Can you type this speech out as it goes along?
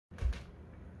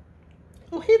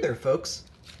Oh, hey there, folks.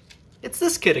 It's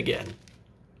this kid again.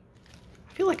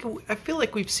 I feel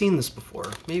like we've seen this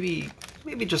before. Maybe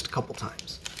just a couple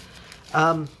times.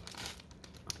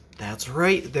 That's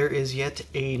right. There is yet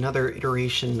another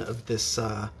iteration of this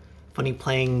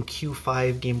Funnyplaying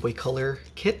Q5 Game Boy Color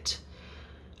kit.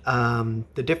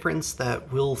 The difference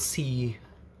that we'll see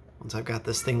once I've got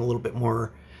this thing a little bit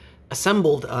more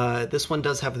assembled, this one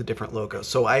does have the different logo.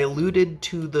 So I alluded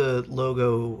to the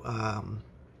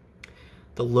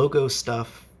logo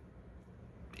stuff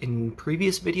in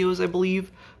previous videos, I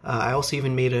believe. I also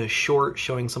even made a short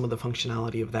showing some of the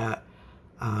functionality of that,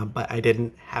 but I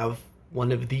didn't have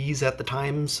one of these at the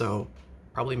time, so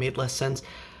probably made less sense.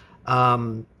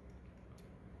 But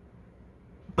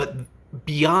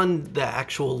beyond the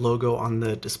actual logo on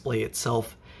the display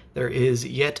itself, there is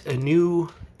yet a new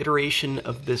iteration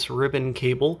of this ribbon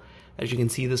cable. As you can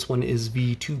see, this one is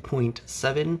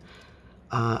v2.7.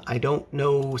 I don't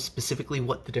know specifically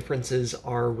what the differences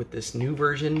are with this new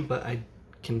version, but I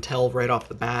can tell right off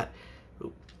the bat.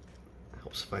 Ooh,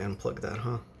 helps if I unplug that,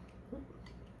 huh?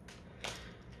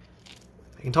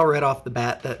 I can tell right off the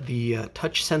bat that the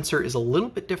touch sensor is a little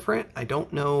bit different. I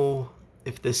don't know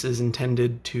if this is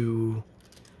intended to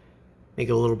make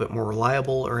it a little bit more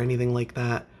reliable or anything like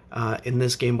that. In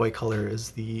this Game Boy Color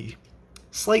is the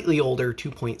slightly older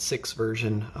 2.6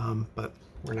 version, but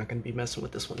we're not going to be messing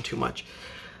with this one too much.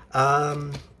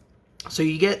 So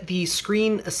you get the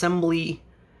screen assembly.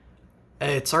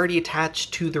 It's already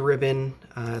attached to the ribbon.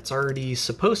 It's already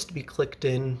supposed to be clicked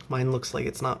in. Mine looks like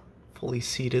it's not fully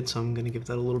seated, so I'm going to give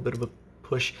that a little bit of a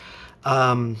push.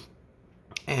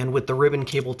 And with the ribbon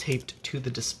cable taped to the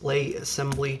display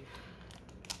assembly.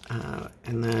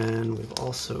 And then we've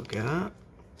also got...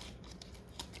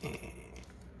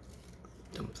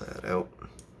 dump that out.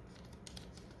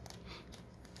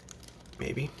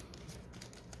 Maybe.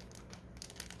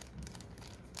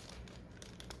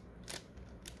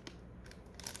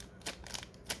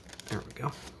 There we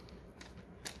go.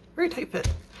 Very tight fit.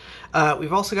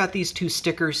 We've also got these two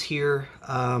stickers here.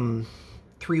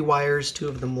 3 wires, 2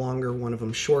 of them longer, 1 of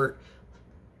them short.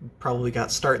 Probably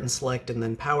got start and select and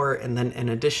then power, and then an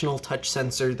additional touch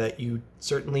sensor that you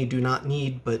certainly do not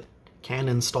need but can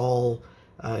install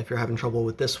if you're having trouble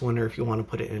with this one or if you want to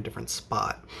put it in a different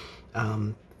spot.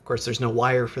 Of course, there's no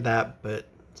wire for that, but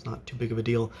it's not too big of a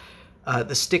deal.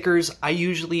 The stickers I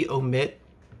usually omit,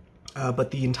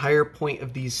 but the entire point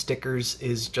of these stickers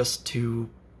is just to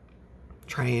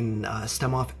try and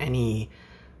stem off any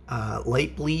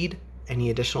light bleed,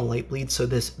 any additional light bleed. So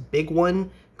this big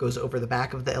one goes over the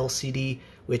back of the LCD,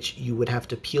 which you would have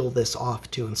to peel this off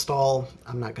to install.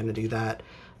 I'm not going to do that.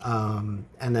 And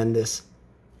then this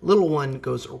little one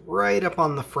goes right up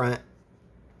on the front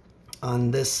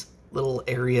on this little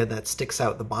area that sticks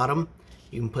out the bottom.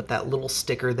 You can put that little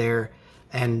sticker there,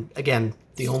 and again,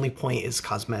 the only point is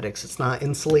cosmetics. It's not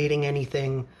insulating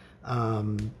anything.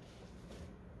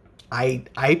 I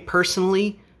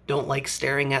personally don't like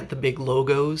staring at the big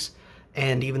logos,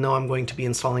 and even though I'm going to be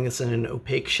installing this in an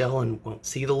opaque shell and won't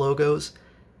see the logos,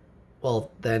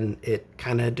 well, then it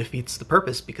kind of defeats the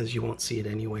purpose because you won't see it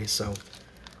anyway, so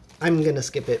I'm gonna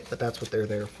skip it, but that's what they're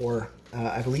there for.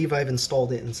 I believe I've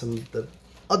installed it in some of the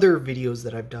other videos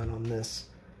that I've done on this.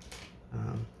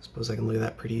 Suppose I can look at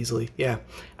that pretty easily. Yeah,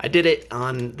 I did it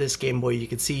on this Game Boy. You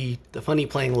can see the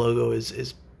Funnyplaying logo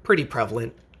is pretty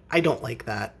prevalent. I don't like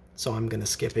that, so I'm gonna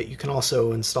skip it. You can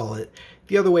also install it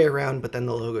the other way around, but then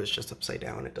the logo is just upside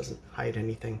down. It doesn't hide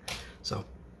anything. So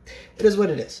it is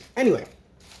what it is. Anyway,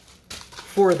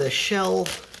 for the shell,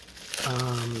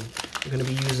 I'm going to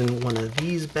be using one of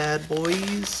these bad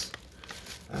boys.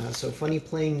 So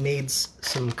Funnyplaying made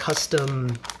some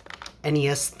custom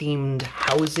NES-themed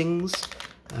housings.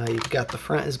 You've got the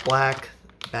front is black,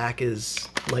 back is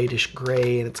lightish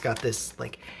gray, and it's got this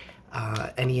like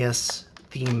NES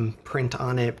theme print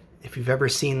on it. If you've ever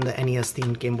seen the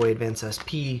NES-themed Game Boy Advance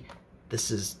SP,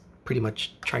 this is pretty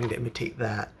much trying to imitate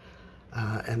that.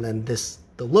 And then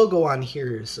the logo on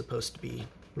here is supposed to be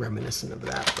reminiscent of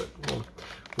that, but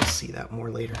we'll see that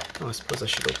more later. Oh, I suppose I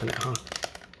should open it, huh?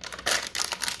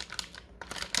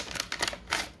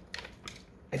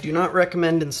 I do not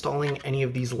recommend installing any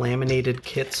of these laminated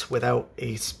kits without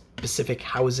a specific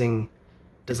housing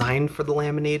designed for the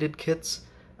laminated kits.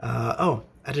 Oh,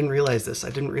 I didn't realize this. I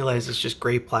didn't realize it's just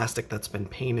gray plastic that's been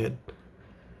painted.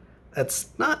 That's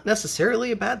not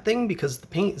necessarily a bad thing because the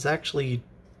paint is actually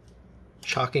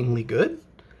shockingly good.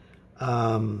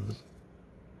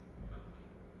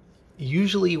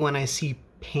 Usually when I see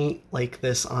paint like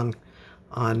this on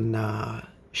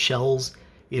shells,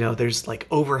 you know, there's like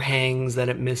overhangs that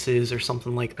it misses or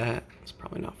something like that. It's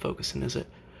probably not focusing, is it?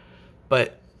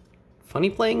 But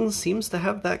Funnyplaying seems to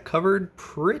have that covered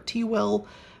pretty well.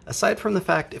 Aside from the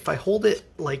fact, if I hold it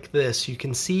like this, you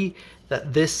can see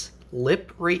that this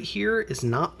lip right here is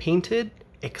not painted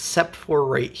except for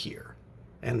right here.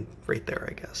 And right there,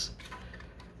 I guess.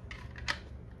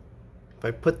 If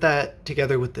I put that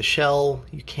together with the shell,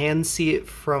 you can see it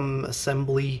from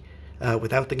assembly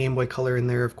without the Game Boy Color in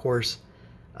there, of course.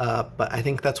 But I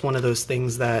think that's one of those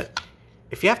things that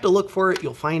if you have to look for it,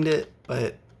 you'll find it,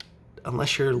 but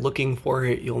unless you're looking for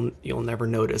it, you'll never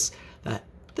notice that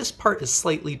this part is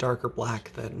slightly darker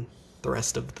black than the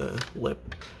rest of the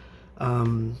lip.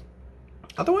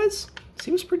 Otherwise,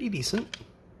 seems pretty decent.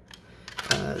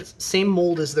 Same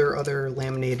mold as their other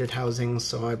laminated housings,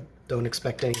 so I don't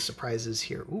expect any surprises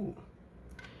here. Ooh,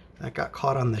 that got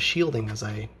caught on the shielding as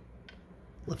I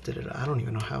lifted it. I don't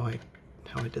even know how I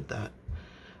did that.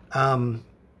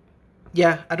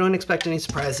 Yeah, I don't expect any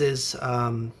surprises.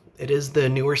 It is the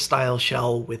newer style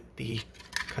shell with the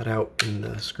cutout in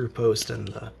the screw post and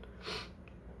the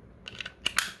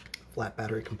flat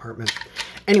battery compartment.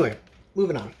 Anyway,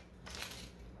 moving on.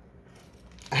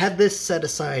 I had this set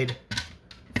aside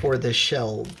for this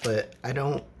shell, but I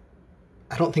don't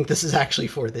think this is actually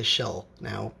for this shell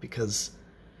now because,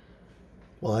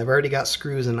 well, I've already got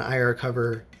screws and an IR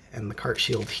cover and the cart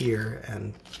shield here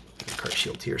and the cart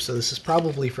shield here, so this is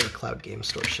probably for a Cloud Game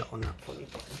Store shell and not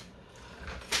Funnyplaying.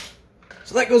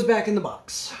 So that goes back in the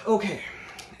box. Okay,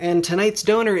 and tonight's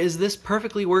donor is this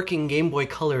perfectly working Game Boy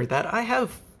Color that I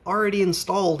have already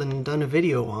installed and done a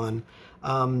video on.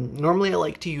 Normally I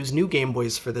like to use new Game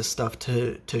Boys for this stuff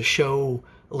to show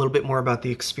a little bit more about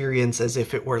the experience as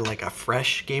if it were like a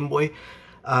fresh Game Boy.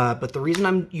 But the reason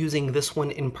I'm using this one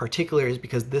in particular is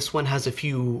because this one has a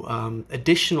few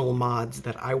additional mods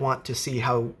that I want to see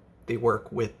how they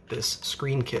work with this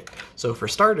screen kit. So for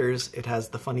starters, it has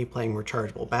the Funnyplaying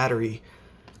rechargeable battery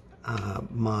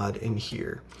mod in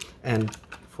here. And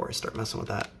before I start messing with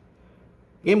that,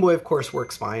 Game Boy of course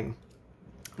works fine.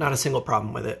 Not a single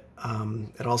problem with it.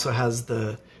 It also has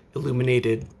the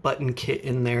illuminated button kit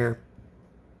in there.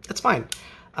 It's fine.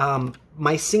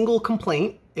 My single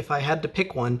complaint, if I had to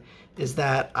pick one, is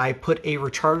that I put a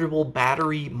rechargeable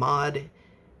battery mod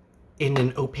in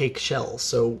an opaque shell.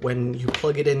 So when you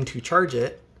plug it in to charge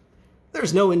it,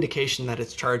 there's no indication that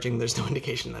it's charging. There's no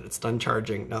indication that it's done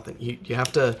charging, nothing. You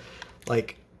have to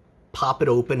like pop it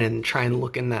open and try and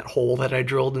look in that hole that I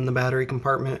drilled in the battery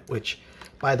compartment, which,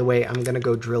 by the way, I'm gonna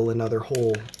go drill another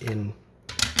hole in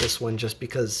this one just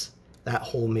because that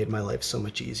hole made my life so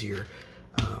much easier.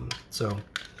 So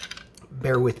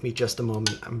bear with me just a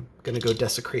moment. I'm gonna go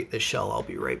desecrate this shell. I'll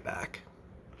be right back.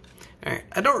 All right,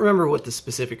 I don't remember what the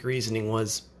specific reasoning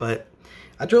was, but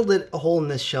I drilled a hole in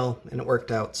this shell and it worked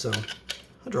out, so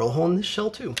I'll drill a hole in this shell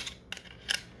too.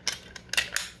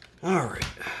 All right,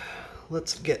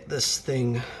 let's get this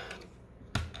thing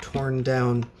torn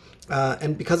down.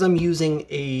 And because I'm using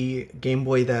a Game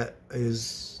Boy that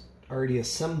is already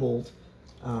assembled,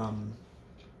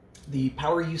 the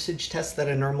power usage tests that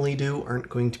I normally do aren't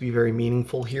going to be very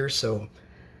meaningful here, so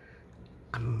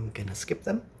I'm gonna skip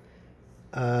them.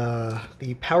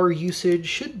 The power usage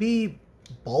should be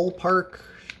ballpark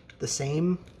the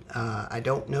same. I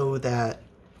don't know that,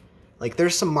 like,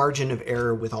 there's some margin of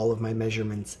error with all of my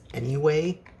measurements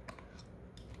anyway,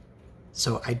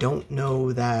 so I don't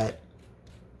know that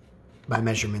my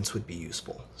measurements would be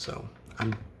useful, so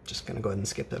I'm just gonna go ahead and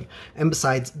skip them. And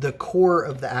besides, the core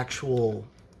of the actual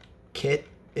kit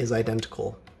is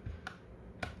identical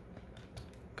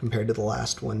compared to the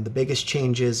last one. The biggest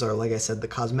changes are, like I said, the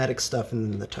cosmetic stuff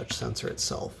and then the touch sensor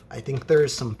itself. I think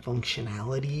there's some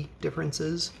functionality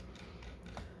differences.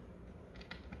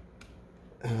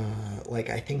 Like,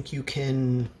 I think you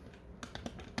can,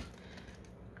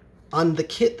 on the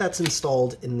kit that's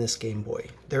installed in this Game Boy,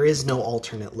 there is no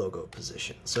alternate logo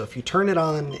position. So if you turn it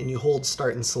on and you hold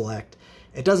start and select,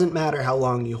 it doesn't matter how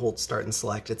long you hold start and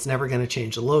select, it's never going to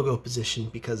change the logo position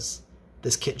because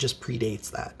this kit just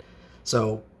predates that.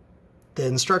 So the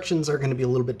instructions are going to be a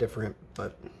little bit different,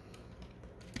 but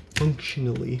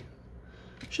functionally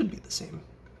should be the same.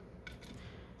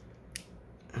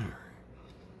 All right.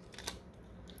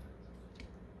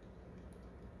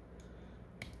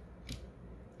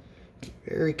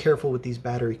 Very careful with these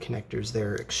battery connectors.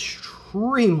 They're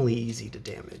extremely easy to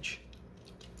damage.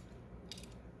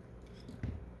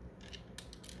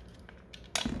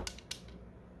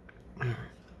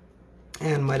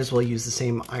 And might as well use the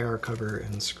same IR cover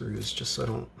and screws just so I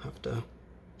don't have to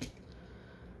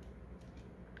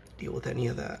deal with any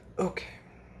of that. Okay.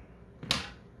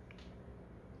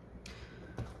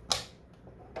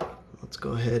 Let's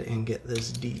go ahead and get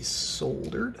this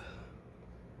desoldered.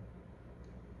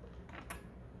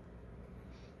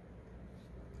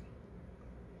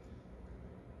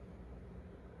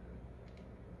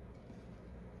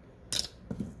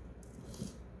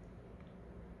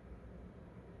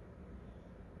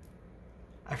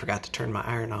 forgot to turn my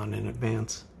iron on in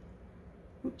advance.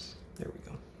 Oops, there we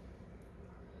go.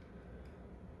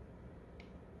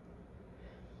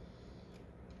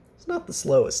 It's not the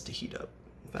slowest to heat up.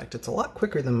 In fact, it's a lot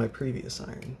quicker than my previous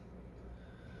iron.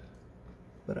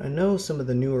 But I know some of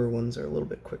the newer ones are a little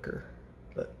bit quicker.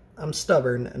 But I'm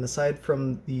stubborn, and aside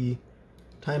from the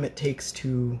time it takes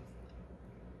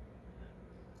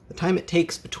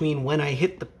between when I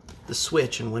hit the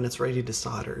switch and when it's ready to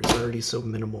solder is already so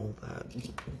minimal that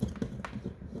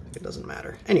it doesn't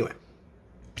matter. Anyway.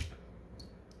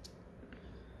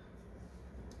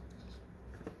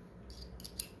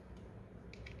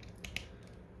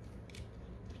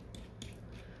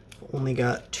 Only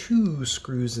got 2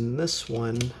 screws in this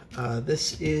one.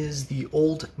 This is the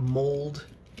old mold.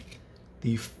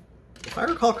 If I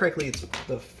recall correctly, it's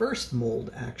the first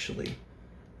mold actually,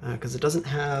 because it doesn't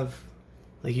have,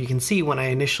 like you can see when I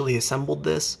initially assembled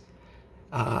this,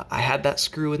 I had that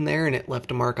screw in there and it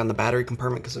left a mark on the battery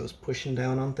compartment because it was pushing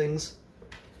down on things.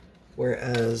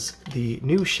 Whereas the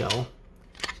new shell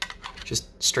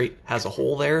just straight has a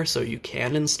hole there, so you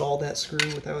can install that screw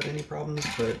without any problems,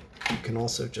 but you can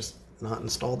also just not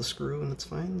install the screw and it's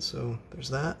fine, so there's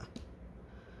that.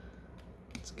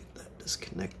 Let's get that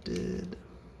disconnected,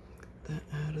 get that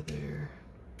out of there.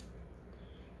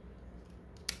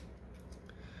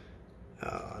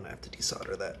 Oh, and I have to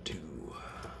desolder that too.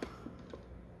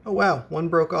 Oh wow, one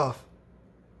broke off.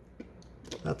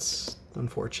 That's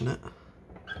unfortunate.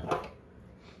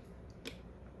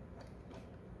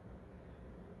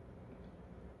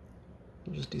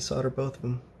 I'll just desolder both of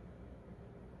them.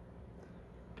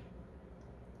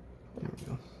 There we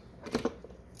go.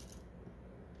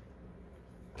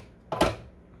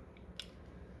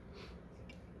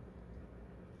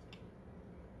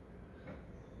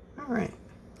 All right,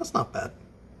 that's not bad.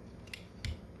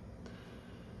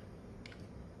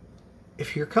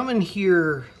 If you're coming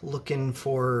here looking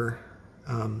for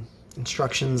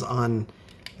instructions on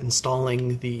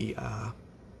installing the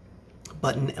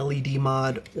button LED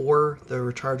mod or the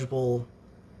rechargeable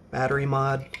battery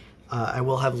mod, I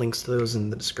will have links to those in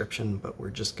the description, but we're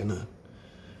just gonna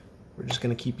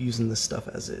keep using this stuff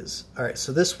as is. All right,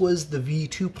 so this was the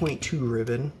v2.2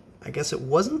 ribbon. I guess it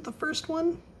wasn't the first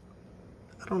one.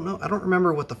 I don't know. I don't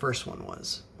remember what the first one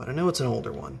was, but I know it's an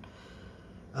older one.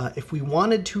 If we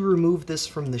wanted to remove this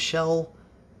from the shell,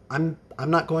 I'm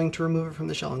not going to remove it from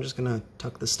the shell. I'm just gonna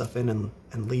tuck this stuff in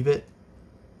and leave it,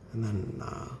 and then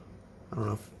I don't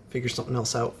know, figure something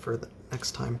else out for the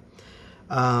next time.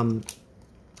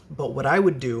 But what I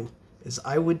would do is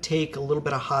I would take a little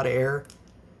bit of hot air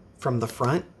from the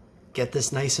front, get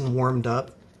this nice and warmed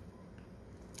up,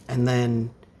 and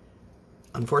then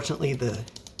unfortunately there's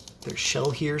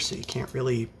shell here, so you can't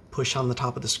really push on the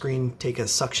top of the screen. Take a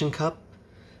suction cup,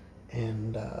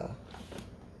 and I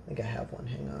think I have one,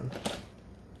 hang on.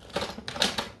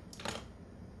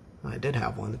 I did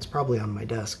have one, it's probably on my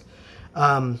desk.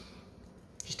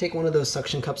 Just take one of those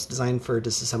suction cups designed for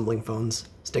disassembling phones,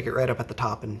 stick it right up at the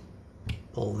top and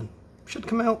pull, and it should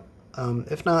come out.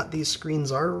 If not, these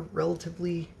screens are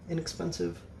relatively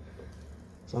inexpensive,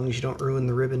 as long as you don't ruin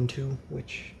the ribbon too,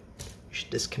 which you should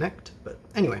disconnect. But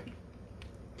anyway,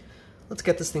 let's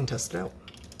get this thing tested out.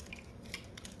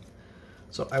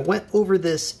 So I went over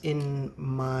this in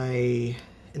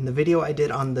the video I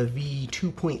did on the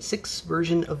v2.6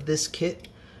 version of this kit,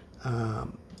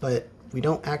 but we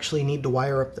don't actually need to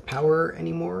wire up the power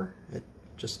anymore. It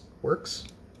just works.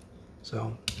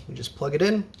 So we just plug it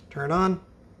in, turn it on,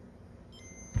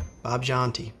 Bob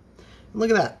Jaunty. And look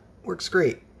at that, works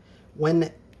great. When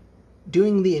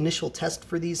doing the initial test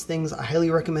for these things, I highly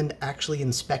recommend actually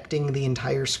inspecting the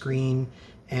entire screen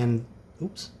and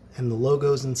the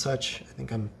logos and such.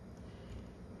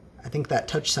 I think that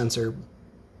touch sensor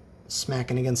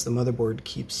smacking against the motherboard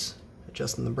keeps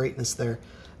adjusting the brightness there.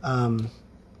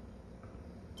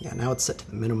 Yeah, now it's set to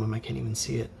the minimum. I can't even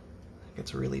see it. It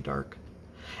gets really dark.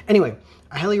 Anyway,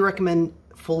 I highly recommend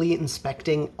fully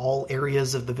inspecting all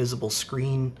areas of the visible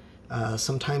screen.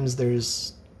 Sometimes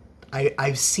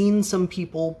I've seen some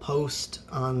people post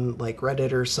on like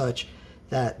Reddit or such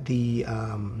that the,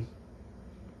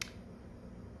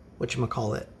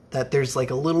 that there's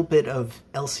like a little bit of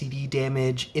LCD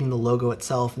damage in the logo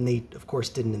itself, and they of course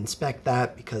didn't inspect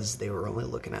that because they were only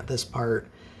looking at this part,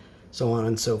 so on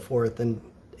and so forth. And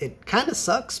it kind of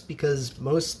sucks because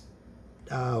most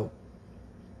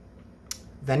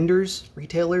vendors,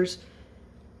 retailers,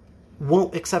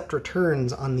 won't accept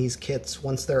returns on these kits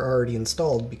once they're already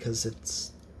installed, because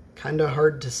it's kind of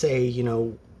hard to say, you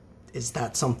know, is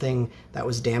that something that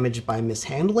was damaged by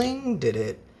mishandling? Did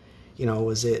it, you know,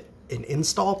 was it an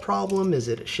install problem? Is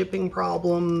it a shipping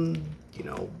problem? You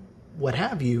know, what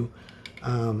have you.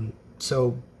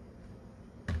 So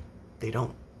they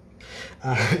don't.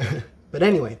 But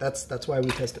anyway, that's why we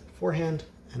test it beforehand,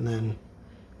 and then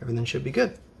everything should be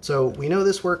good. So we know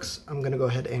this works. I'm going to go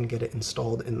ahead and get it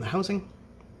installed in the housing.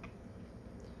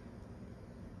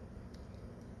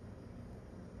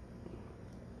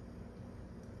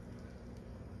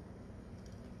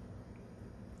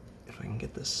 If I can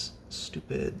get this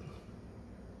stupid...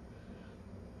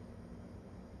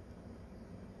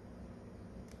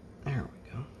 There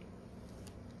we go.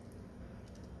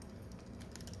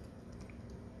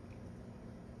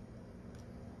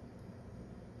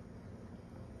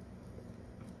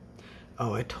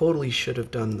 Oh, I totally should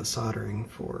have done the soldering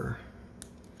for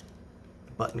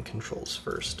the button controls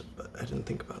first, but I didn't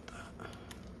think about that. I'm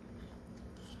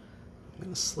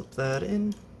going to slip that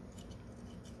in,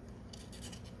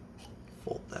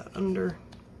 fold that under.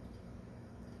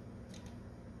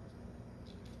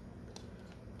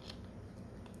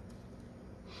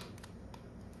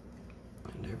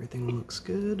 And everything looks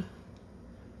good.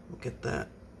 We'll get that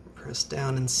pressed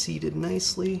down and seated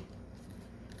nicely.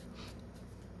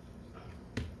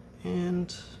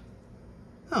 And,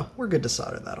 oh, we're good to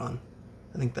solder that on.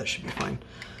 I think that should be fine.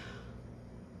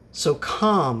 So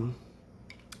COM,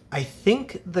 I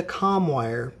think the COM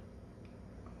wire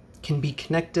can be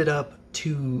connected up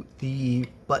to the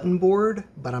button board,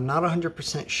 but I'm not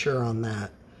 100% sure on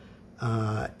that.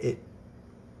 It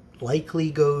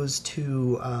likely goes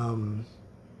to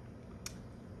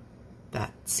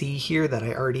that C here that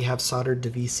I already have soldered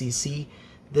to VCC.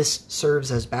 This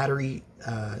serves as battery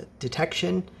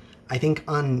detection. I think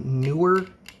on newer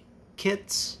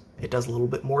kits, it does a little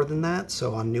bit more than that.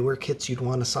 So on newer kits, you'd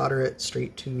want to solder it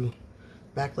straight to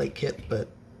backlight kit. But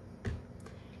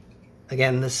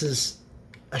again, this is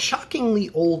a shockingly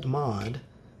old mod.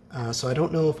 So I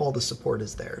don't know if all the support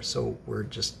is there. So we're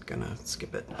just gonna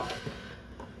skip it.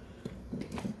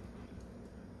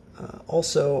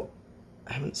 Also,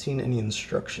 I haven't seen any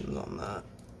instructions on that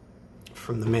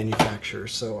from the manufacturer,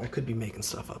 so I could be making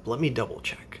stuff up. Let me double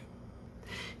check.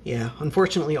 Yeah,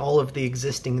 unfortunately all of the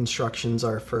existing instructions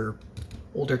are for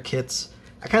older kits.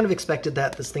 I kind of expected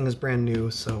that. This thing is brand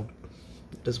new, so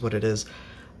it is what it is.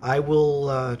 I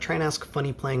will try and ask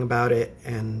Funnyplaying about it,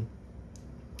 and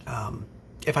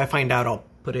if I find out, I'll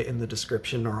put it in the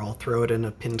description, or I'll throw it in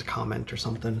a pinned comment or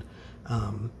something.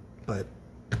 But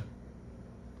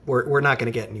we're not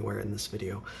going to get anywhere in this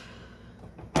video.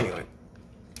 Anyway,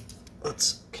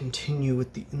 let's continue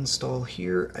with the install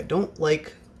here. I don't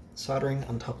like soldering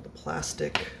on top of the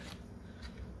plastic,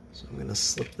 so I'm going to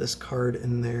slip this card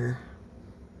in there.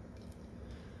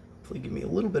 Hopefully give me a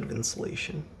little bit of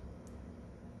insulation,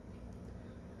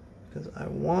 because I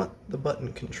want the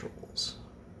button controls.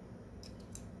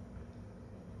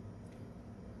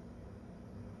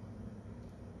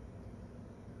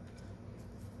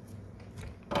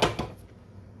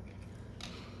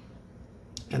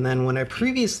 And then when I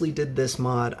previously did this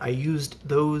mod, I used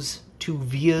those two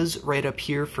vias right up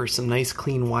here for some nice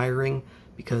clean wiring,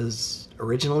 because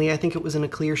originally I think it was in a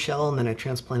clear shell, and then I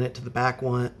transplanted it to the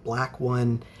black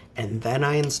one, and then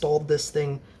I installed this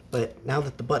thing. But now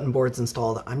that the button board's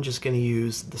installed, I'm just going to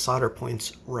use the solder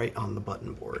points right on the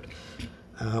button board.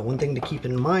 One thing to keep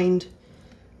in mind,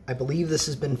 I believe this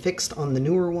has been fixed on the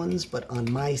newer ones, but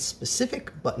on my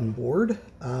specific button board,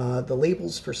 the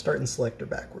labels for start and select are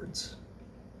backwards.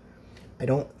 I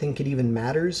don't think it even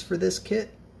matters for this kit,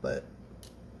 but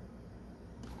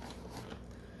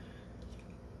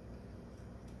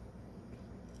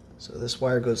so this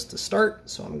wire goes to start,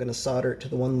 so I'm going to solder it to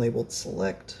the one labeled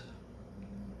select.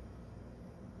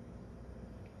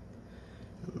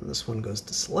 And this one goes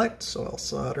to select, so I'll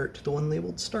solder it to the one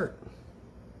labeled start.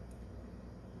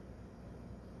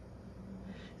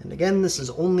 And again, this is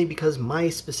only because my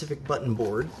specific button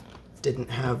board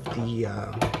didn't have the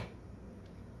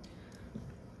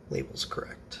labels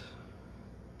correct.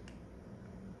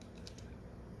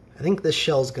 I think this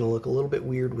shell is going to look a little bit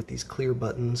weird with these clear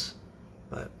buttons,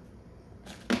 but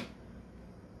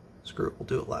screw it, we'll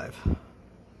do it live.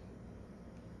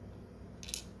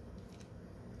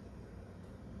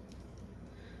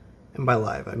 And by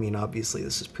live, I mean obviously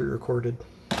this is pre-recorded.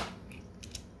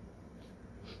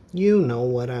 You know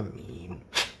what I mean.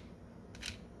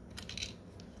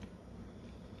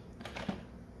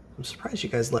 I'm surprised you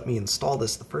guys let me install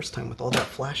this the first time with all that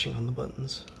flashing on the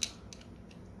buttons.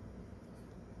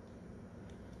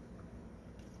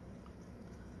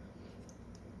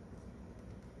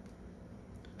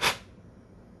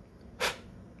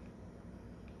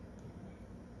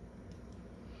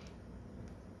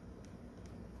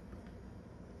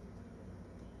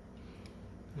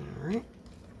 Alright,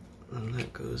 and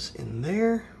that goes goes in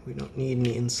there. We don't need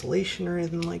any insulation or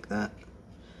anything like that.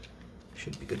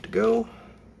 Should be good to go.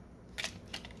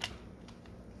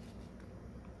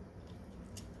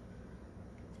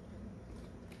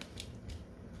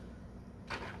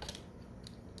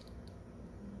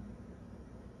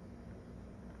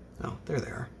 Oh, there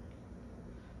they are.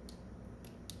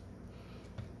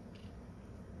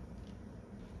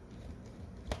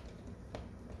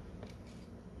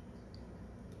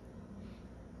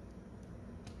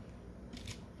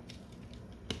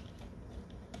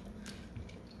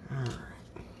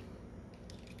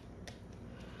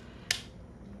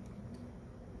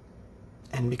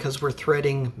 And because we're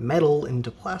threading metal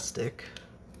into plastic,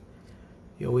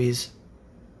 you always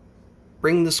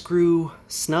bring the screw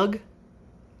snug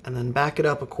and then back it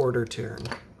up a quarter turn.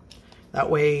 That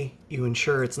way you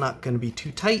ensure it's not going to be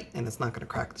too tight and it's not going to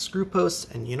crack the screw posts.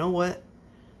 And you know what?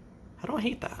 I don't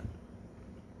hate that.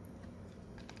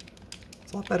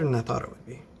 It's a lot better than I thought it would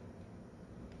be.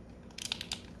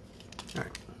 All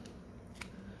right.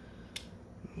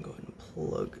 I'm going to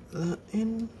plug that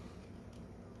in.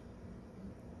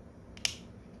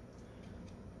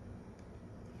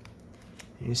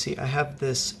 And you see I have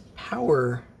this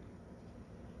power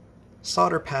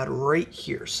solder pad right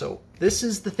here. So this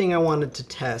is the thing I wanted to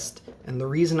test, and the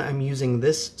reason I'm using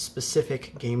this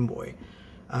specific Game Boy.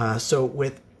 So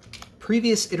with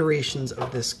previous iterations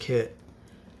of this kit,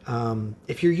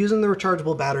 if you're using the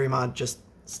rechargeable battery mod, just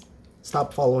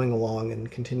stop following along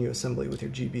and continue assembly with your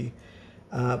GB.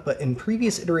 But in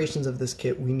previous iterations of this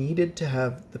kit, we needed to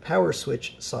have the power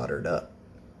switch soldered up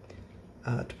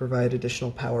to provide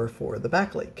additional power for the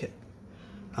backlight kit.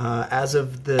 As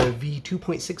of the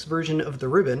v2.6 version of the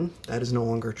ribbon, that is no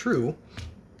longer true.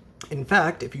 In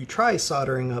fact, if you try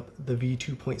soldering up the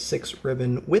v2.6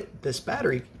 ribbon with this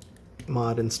battery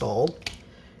mod installed,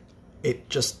 it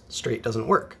just straight doesn't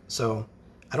work. So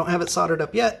I don't have it soldered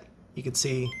up yet. You can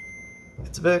see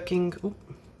it's working. Oop.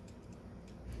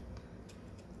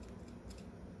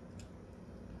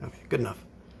 Okay, good enough.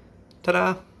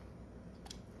 Ta-da!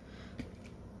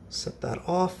 Set that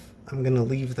off. I'm gonna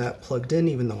leave that plugged in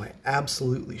even though I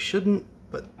absolutely shouldn't,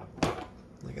 but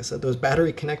like I said, those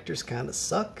battery connectors kind of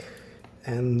suck,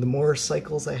 and the more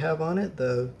cycles I have on it,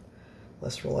 the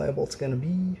less reliable it's gonna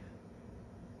be.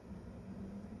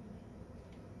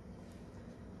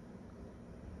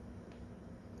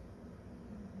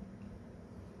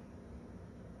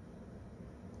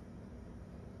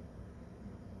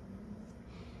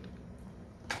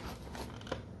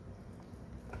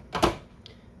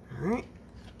 All right.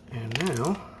 And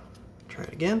now, try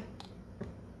it again.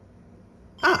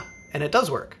 Ah, and it does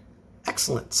work.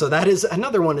 Excellent. So that is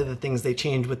another one of the things they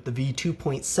changed with the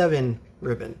v2.7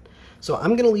 ribbon. So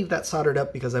I'm going to leave that soldered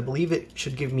up because I believe it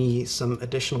should give me some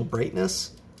additional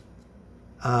brightness.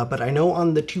 But I know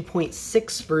on the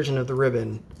 2.6 version of the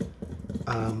ribbon,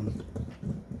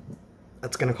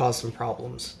 that's going to cause some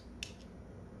problems.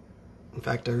 In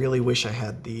fact, I really wish I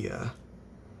had the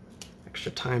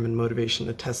extra time and motivation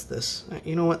to test this.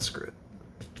 You know what? Screw it.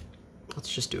 Let's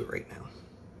just do it right now.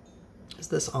 Is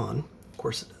this on? Of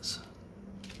course it is.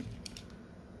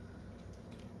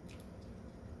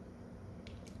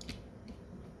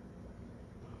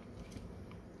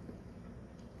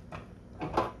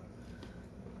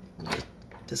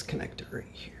 Disconnect it right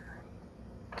here.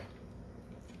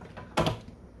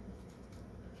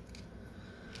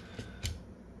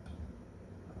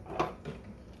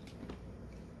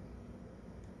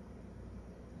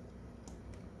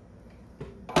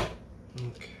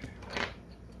 Okay.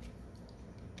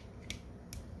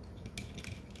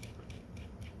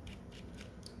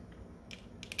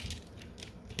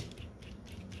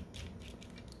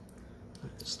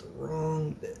 That's the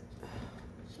wrong bit.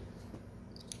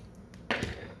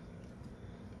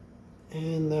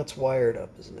 And that's wired up,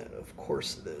 isn't it? Of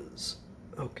course it is.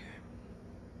 Okay.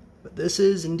 But this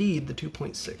is indeed the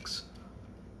 2.6.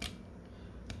 I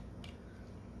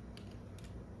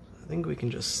think we can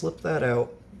just slip that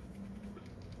out,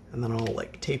 and then I'll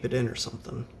like tape it in or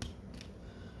something.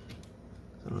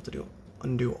 I don't have to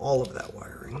undo all of that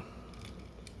wiring.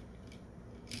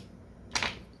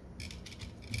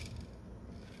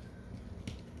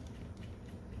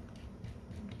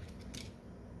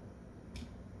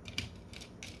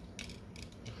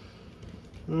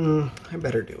 I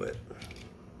better do it.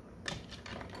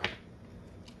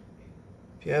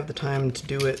 If you have the time to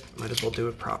do it, might as well do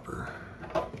it proper,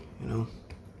 you know?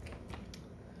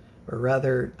 Or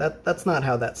rather, that's not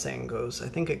how that saying goes. I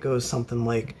think it goes something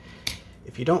like,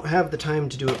 if you don't have the time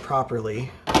to do it properly,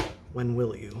 when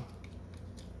will you?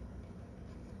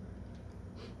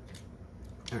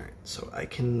 Alright, so I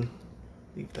can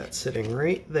leave that sitting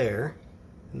right there,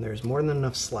 and there's more than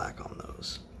enough slack on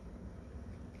those.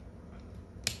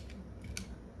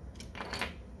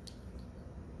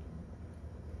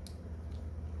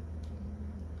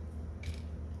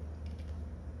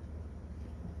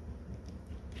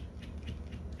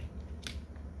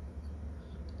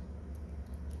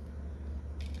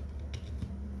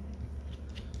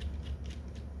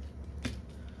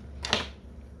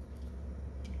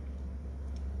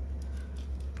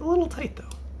 A little tight though,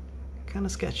 kind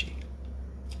of sketchy.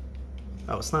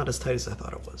 Oh, it's not as tight as I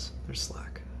thought it was. There's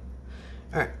slack.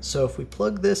 All right, so if we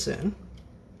plug this in,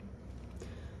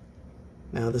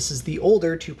 now this is the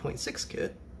older 2.6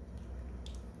 kit.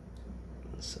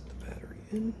 Let's set the battery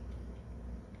in.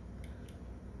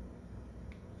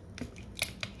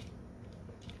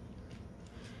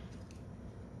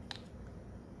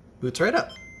 Boots right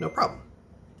up, no problem.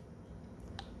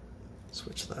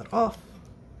 Switch that off.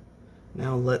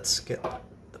 Now let's get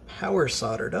the power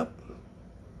soldered up.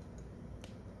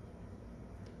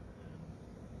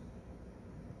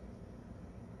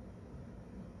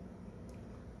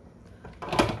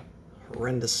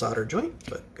 Horrendous solder joint,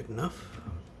 but good enough.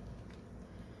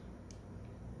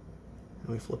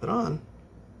 And we flip it on.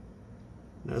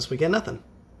 Notice we get nothing.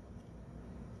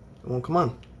 It won't come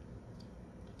on.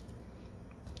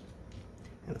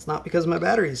 And it's not because my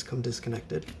batteries come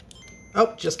disconnected.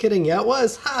 Oh, just kidding. Yeah, it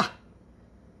was. Ha!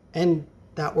 And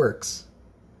that works.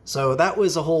 So that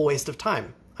was a whole waste of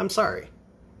time. I'm sorry.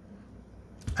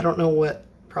 I don't know what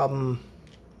problem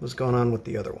was going on with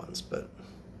the other ones, but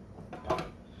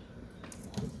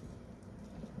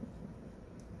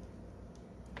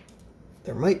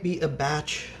there might be a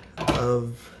batch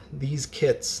of these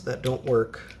kits that don't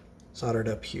work soldered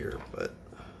up here, but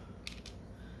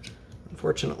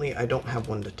unfortunately I don't have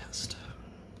one to test.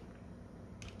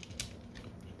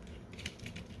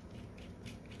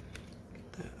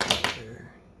 Get that out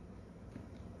there.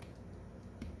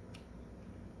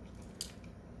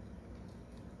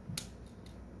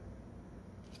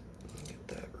 Get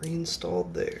that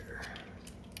reinstalled there.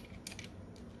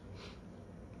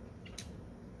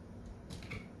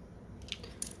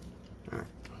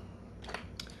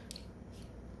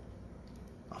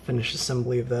 Finish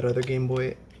assembly of that other Game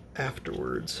Boy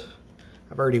afterwards.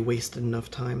 I've already wasted enough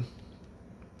time.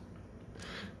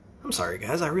 I'm sorry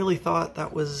guys, I really thought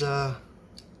that was the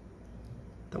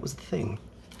thing.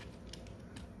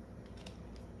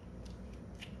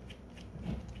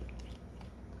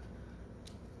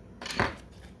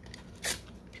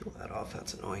 Peel that off,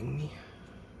 that's annoying me.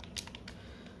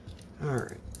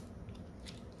 Alright.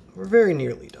 We're very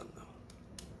nearly done though.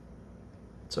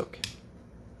 It's okay.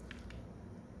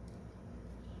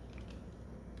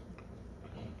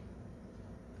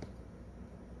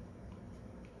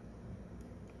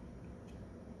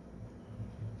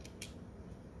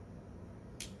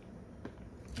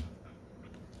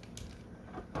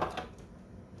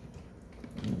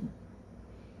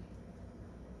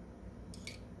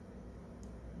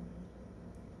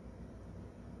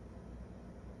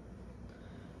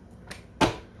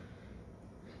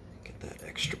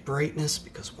 Extra brightness,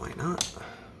 because why not?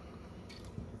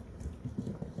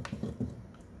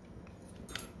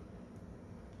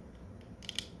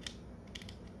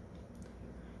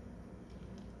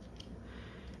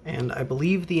 And I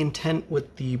believe the intent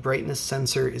with the brightness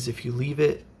sensor is if you leave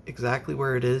it exactly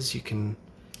where it is, you can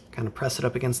kind of press it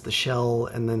up against the shell,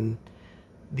 and then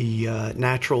the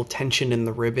natural tension in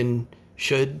the ribbon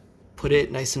should put it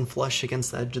nice and flush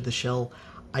against the edge of the shell.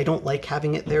 I don't like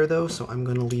having it there though, so I'm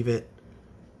going to leave it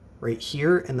right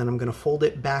here, and then I'm going to fold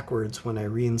it backwards when I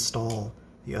reinstall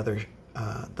the other,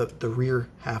 the rear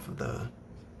half of the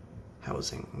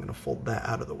housing. I'm going to fold that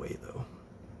out of the way though.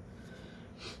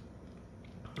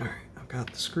 Alright, I've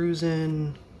got the screws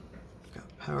in, I've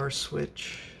got power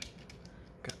switch,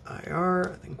 got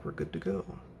IR, I think we're good to go.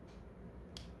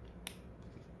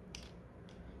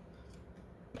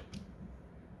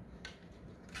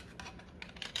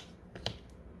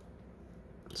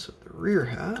 So the rear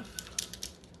half,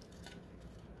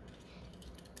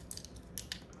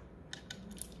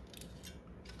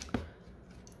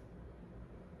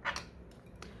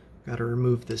 got to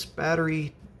remove this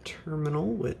battery terminal,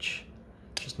 which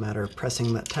is just a matter of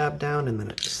pressing that tab down and then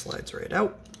it just slides right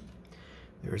out.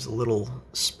 There's a little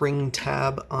spring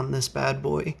tab on this bad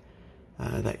boy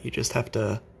that you just have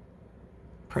to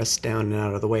press down and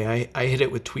out of the way. I hit it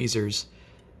with tweezers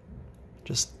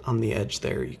just on the edge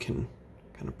there. You can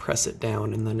kind of press it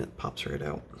down and then it pops right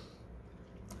out.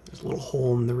 There's a little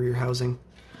hole in the rear housing.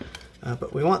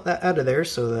 But we want that out of there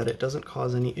so that it doesn't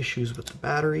cause any issues with the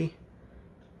battery.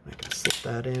 I can slip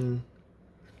that in.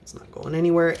 It's not going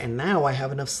anywhere, and now I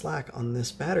have enough slack on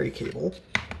this battery cable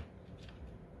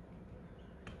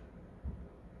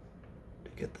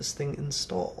get this thing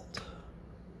installed.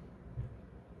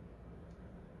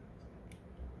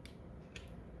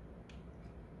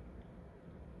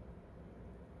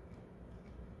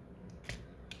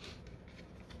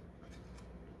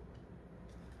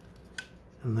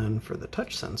 And then for the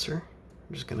touch sensor,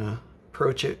 I'm just going to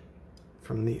approach it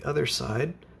from the other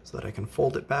side so that I can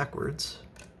fold it backwards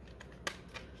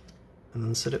and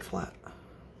then sit it flat.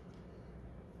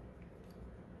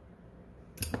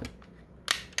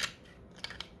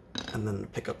 And then to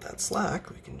pick up that slack,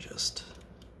 we can just,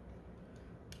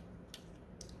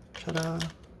 ta-da!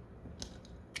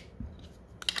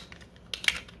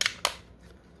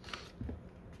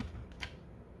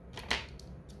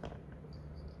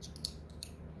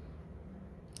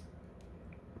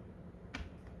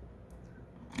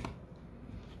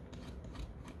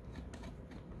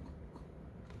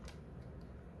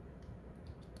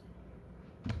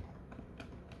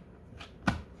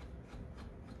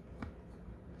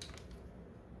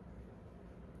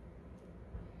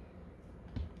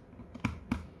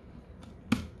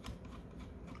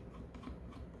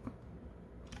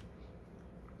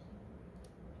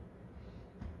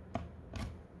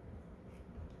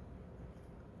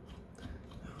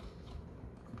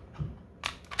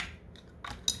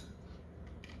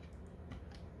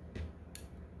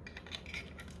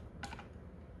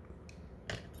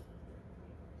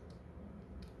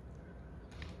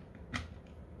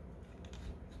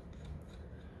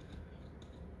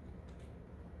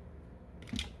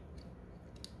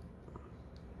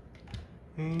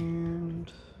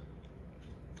 And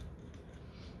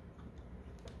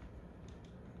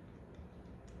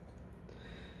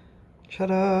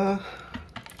ta-da!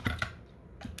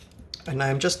 And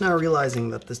I'm just now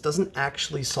realizing that this doesn't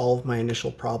actually solve my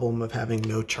initial problem of having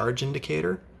no charge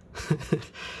indicator.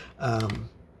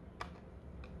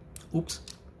 Oops.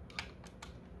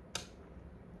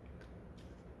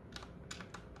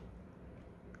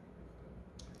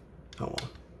 Oh well.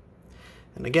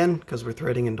 And again, because we're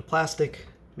threading into plastic,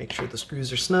 make sure the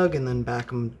screws are snug and then back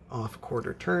them off a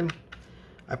quarter turn.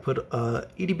 I put a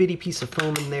itty bitty piece of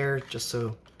foam in there just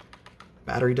so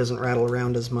battery doesn't rattle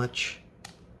around as much.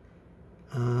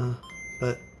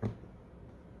 But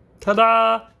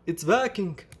ta-da! It's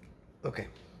working! Okay.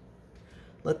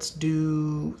 Let's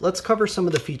cover some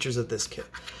of the features of this kit.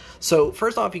 So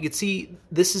first off, you can see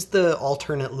this is the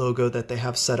alternate logo that they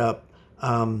have set up.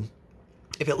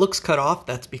 If it looks cut off,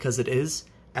 that's because it is.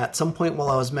 At some point while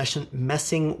I was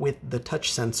messing with the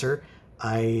touch sensor,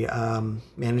 I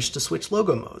managed to switch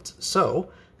logo modes.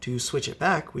 So to switch it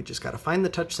back, we just got to find the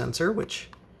touch sensor, which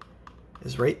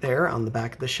is right there on the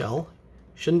back of the shell.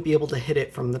 Shouldn't be able to hit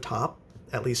it from the top,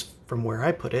 at least from where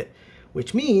I put it,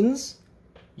 which means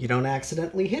you don't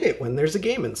accidentally hit it when there's a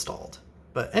game installed.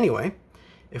 But anyway,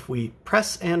 if we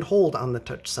press and hold on the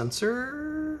touch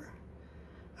sensor,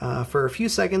 for a few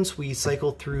seconds we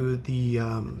cycle through the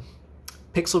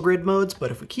pixel grid modes,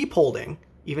 but if we keep holding,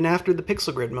 even after the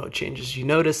pixel grid mode changes, you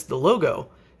notice the logo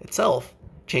itself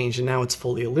changed and now it's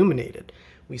fully illuminated.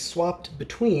 We swapped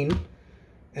between,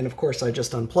 and of course I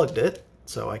just unplugged it,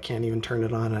 so I can't even turn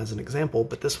it on as an example,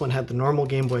 but this one had the normal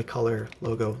Game Boy Color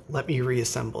logo. Let me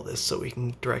reassemble this so we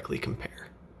can directly compare.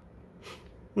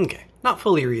 Okay, not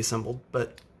fully reassembled,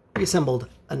 but reassembled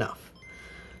enough.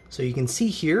 So you can see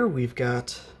here we've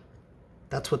got,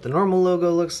 that's what the normal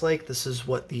logo looks like. This is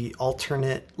what the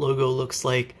alternate logo looks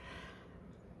like.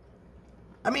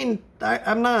 I mean,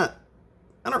 I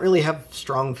don't really have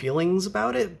strong feelings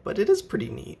about it, but it is pretty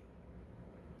neat.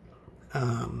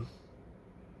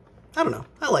 I don't know.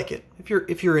 I like it.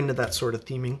 If you're into that sort of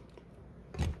theming.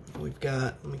 We've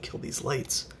got, let me kill these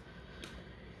lights.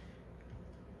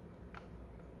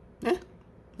 Yeah.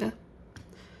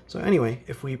 So anyway,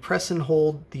 if we press and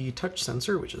hold the touch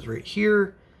sensor, which is right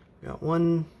here, we got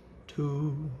 1,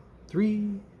 2,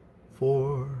 3,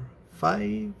 4,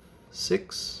 5,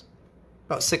 6,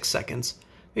 about 6 seconds,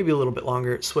 maybe a little bit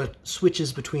longer. It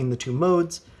switches between the two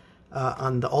modes.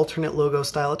 On the alternate logo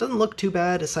style, it doesn't look too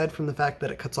bad, aside from the fact that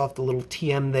it cuts off the little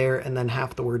TM there and then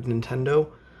half the word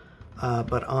Nintendo.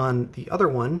 But on the other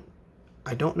one,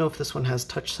 I don't know if this one has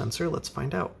touch sensor. Let's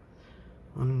find out.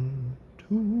 1,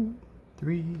 2,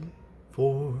 3,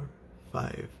 4,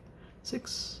 5,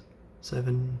 6,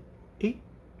 7, 8,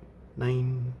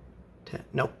 9, 10.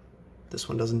 Nope, this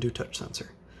one doesn't do touch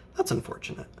sensor. That's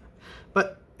unfortunate.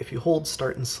 But if you hold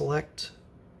start and select,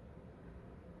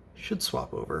 it should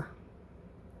swap over.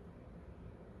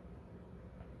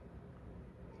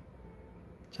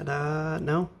 Ta-da!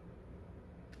 No?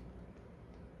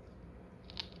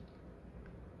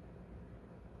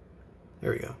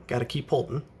 There we go. Gotta keep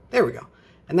holding. There we go.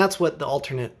 And that's what the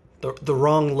alternate the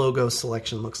wrong logo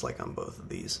selection looks like on both of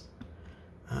these.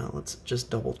 Let's just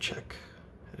double check.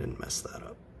 I didn't mess that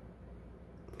up.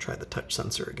 Try the touch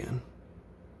sensor again.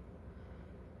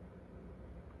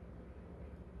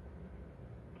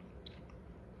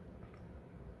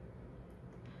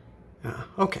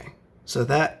 Okay, so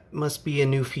that must be a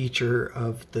new feature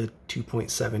of the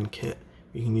 2.7 kit.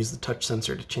 You can use the touch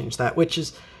sensor to change that, which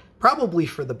is probably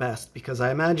for the best, because I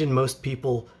imagine most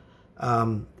people,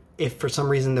 if for some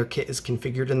reason their kit is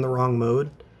configured in the wrong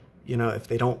mode, you know, if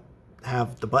they don't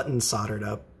have the buttons soldered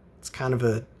up, it's kind of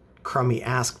a crummy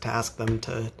ask to ask them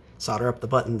to solder up the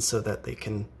buttons so that they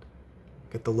can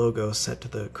get the logo set to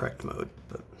the correct mode.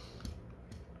 But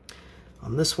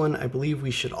on this one, I believe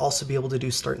we should also be able to do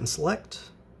start and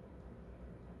select.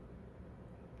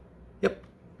 Yep,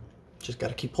 just got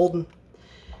to keep holding.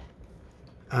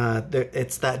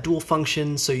 It's that dual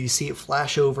function, so you see it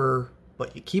flash over,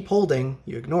 but you keep holding,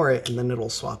 you ignore it, and then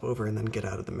it'll swap over and then get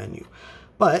out of the menu.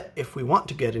 But if we want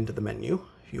to get into the menu,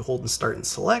 if you hold and start and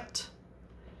select,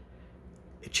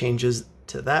 it changes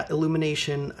to that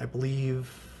illumination. I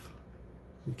believe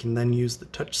we can then use the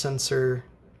touch sensor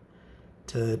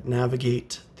to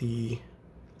navigate the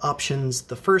options.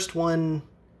 The first one,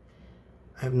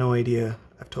 I have no idea.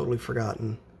 I've totally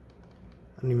forgotten.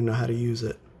 I don't even know how to use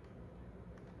it.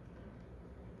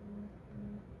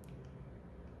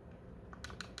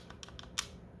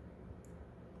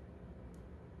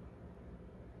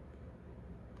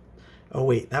 Oh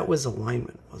wait, that was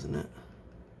alignment, wasn't it?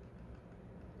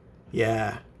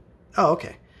 Yeah. Oh,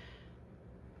 okay.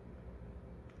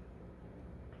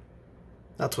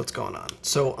 That's what's going on.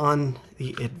 So on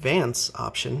the advance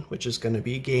option, which is going to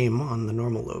be game on the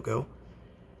normal logo,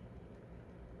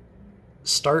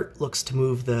 start looks to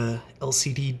move the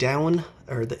LCD down,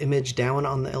 or the image down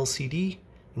on the LCD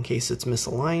in case it's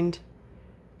misaligned,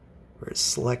 whereas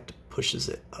select pushes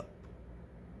it up.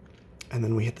 And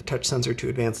then we hit the touch sensor to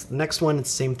advance the next one. It's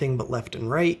the same thing, but left and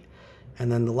right.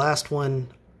 And then the last one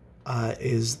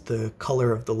is the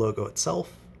color of the logo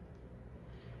itself.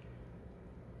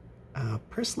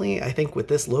 Personally, I think with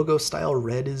this logo style,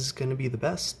 red is going to be the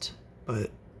best,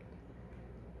 but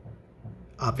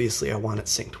obviously I want it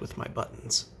synced with my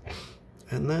buttons.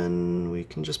 And then we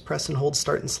can just press and hold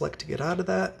start and select to get out of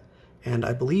that. And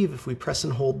I believe if we press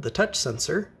and hold the touch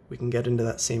sensor, we can get into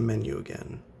that same menu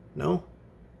again. No?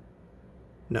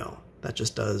 No, that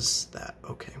just does that.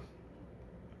 Okay.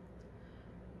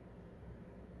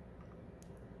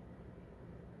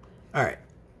 All right.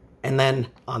 And then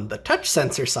on the touch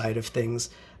sensor side of things,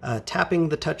 tapping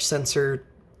the touch sensor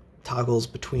toggles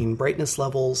between brightness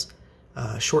levels,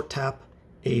 short tap,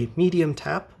 a medium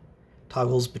tap,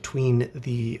 toggles between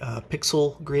the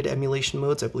pixel grid emulation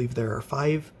modes. I believe there are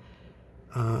 5.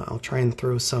 I'll try and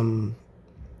throw some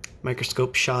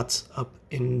microscope shots up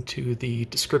into the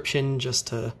description just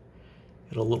to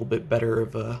get a little bit better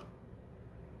of a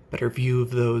better view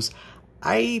of those.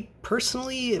 I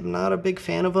personally am not a big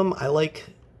fan of them. I like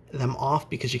them off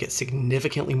because you get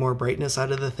significantly more brightness out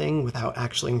of the thing without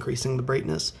actually increasing the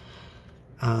brightness.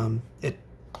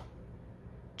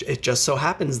 It just so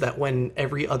happens that when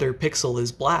every other pixel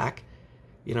is black,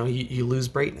 you know, you lose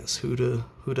brightness. Who'da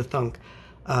thunk?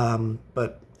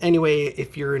 But anyway,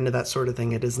 if you're into that sort of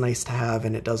thing, it is nice to have,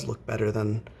 and it does look better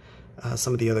than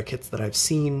some of the other kits that I've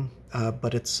seen.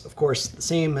 But it's, of course, the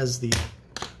same as the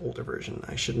older version.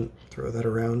 I shouldn't throw that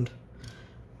around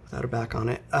without a back on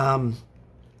it.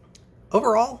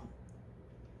 Overall,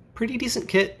 pretty decent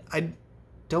kit. I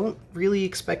don't really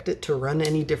expect it to run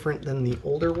any different than the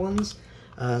older ones,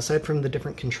 aside from the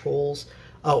different controls.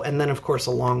 Oh, and then, of course,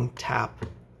 a long tap,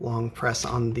 long press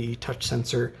on the touch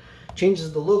sensor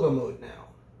changes the logo mode now.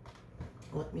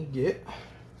 Let me get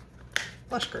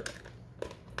flash card.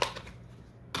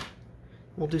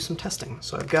 We'll do some testing.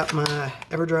 So I've got my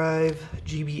EverDrive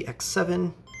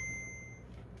GBX7.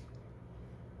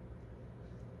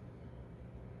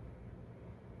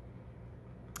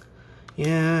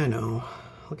 Yeah, I know.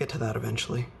 I'll get to that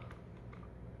eventually.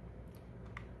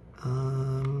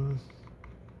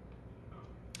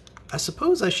 I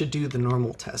suppose I should do the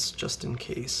normal test just in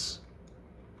case.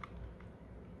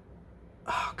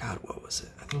 Oh god, what was it?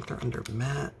 I think they're under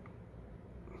mat.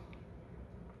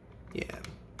 Yeah.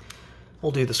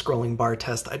 We'll do the scrolling bar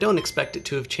test. I don't expect it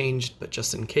to have changed, but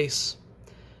just in case.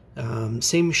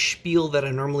 Same spiel that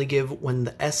I normally give when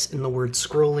the S in the word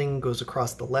scrolling goes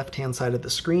across the left-hand side of the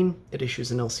screen. It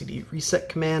issues an LCD reset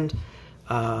command.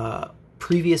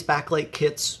 Previous backlight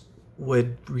kits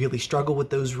would really struggle with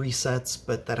those resets,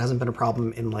 but that hasn't been a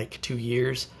problem in like 2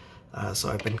 years. So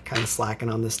I've been kind of slacking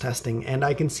on this testing, and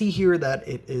I can see here that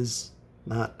it is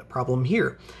not a problem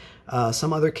here.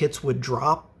 Some other kits would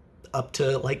drop up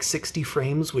to like 60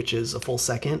 frames, which is a full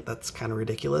second. That's kind of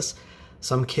ridiculous.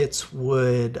 Some kits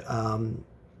would,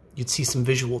 you'd see some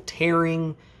visual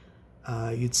tearing.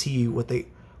 You'd see what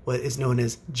is known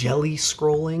as jelly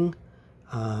scrolling,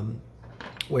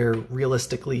 where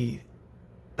realistically,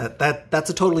 that's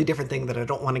a totally different thing that I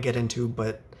don't want to get into,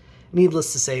 but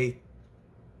needless to say,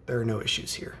 there are no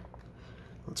issues here.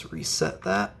 Let's reset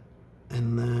that,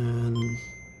 and then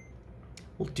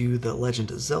we'll do the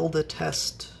Legend of Zelda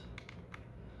test.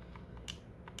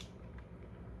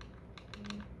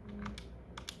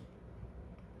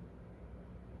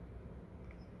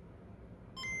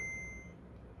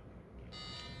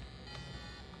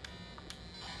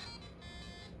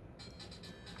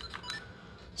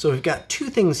 So we've got two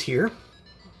things here.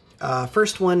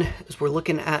 First one is we're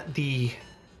looking at the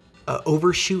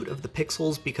overshoot of the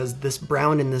pixels, because this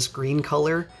brown and this green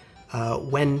color,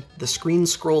 when the screen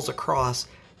scrolls across,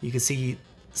 you can see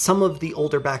some of the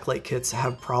older backlight kits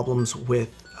have problems with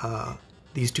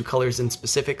these two colors in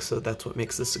specific, so that's what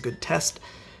makes this a good test.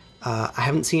 I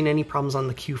haven't seen any problems on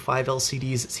the Q5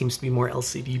 LCDs. It seems to be more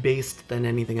LCD based than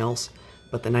anything else,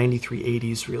 but the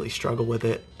 9380s really struggle with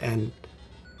it, and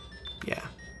yeah,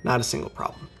 not a single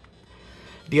problem.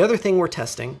 The other thing we're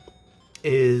testing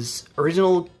is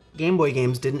original Game Boy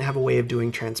games didn't have a way of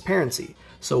doing transparency.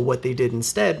 So what they did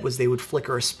instead was they would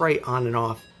flicker a sprite on and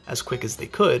off as quick as they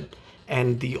could,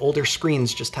 and the older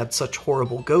screens just had such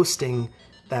horrible ghosting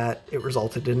that it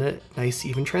resulted in a nice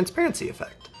even transparency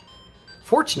effect.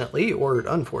 Fortunately, or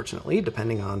unfortunately,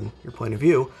 depending on your point of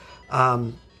view,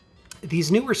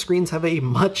 these newer screens have a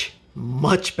much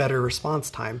better response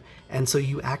time, and so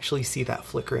you actually see that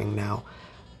flickering now.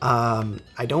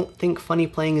 I don't think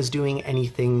Funnyplaying is doing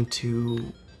anything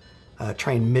to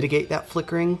try and mitigate that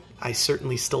flickering. I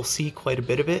certainly still see quite a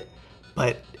bit of it,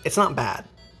 but it's not bad.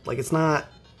 Like, it's not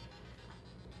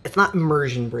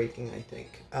immersion breaking, I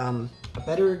think. A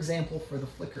better example for the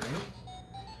flickering,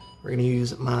 we're gonna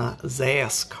use my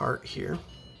ZAS cart here.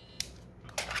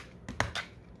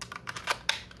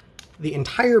 The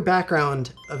entire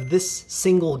background of this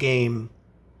single game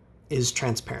is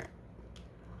transparent.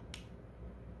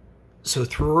 So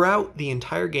throughout the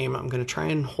entire game, I'm going to try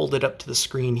and hold it up to the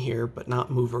screen here, but not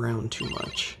move around too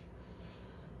much.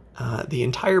 The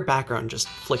entire background just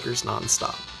flickers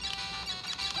nonstop.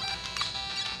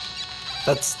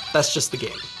 That's just the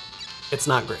game. It's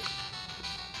not great.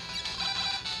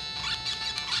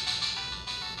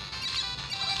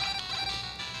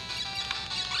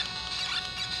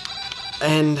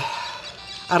 And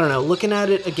I don't know, looking at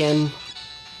it again,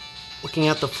 looking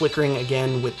at the flickering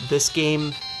again with this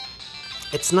game,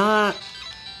 it's not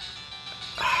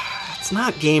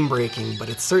game breaking, but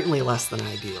it's certainly less than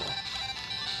ideal.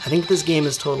 I think this game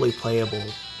is totally playable,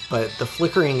 but the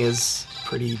flickering is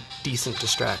pretty decent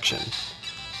distraction.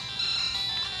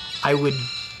 I would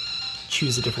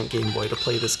choose a different Game Boy to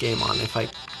play this game on if I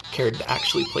cared to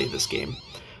actually play this game.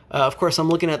 Of course, I'm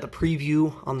looking at the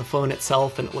preview on the phone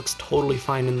itself, and it looks totally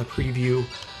fine in the preview.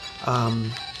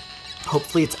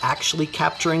 Hopefully it's actually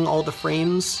capturing all the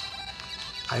frames.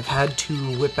 I've had to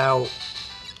whip out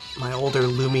my older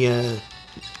Lumia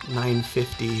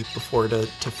 950 before to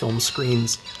film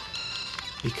screens,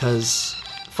 because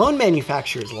phone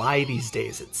manufacturers lie these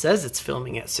days. It says it's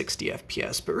filming at 60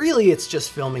 FPS, but really it's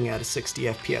just filming at a 60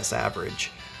 FPS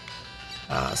average.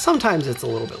 Sometimes it's a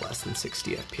little bit less than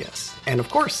 60 FPS. And of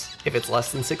course, if it's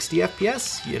less than 60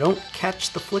 FPS, you don't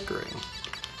catch the flickering.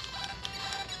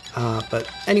 But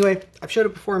anyway, I've showed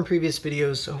it before in previous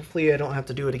videos, so hopefully I don't have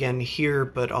to do it again here,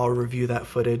 but I'll review that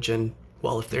footage, and,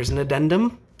 well, if there's an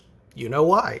addendum, you know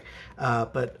why.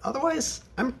 But otherwise,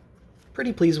 I'm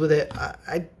pretty pleased with it.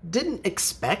 I didn't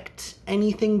expect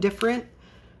anything different,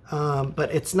 but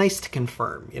it's nice to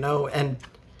confirm, you know, and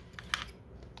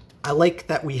I like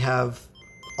that we have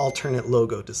alternate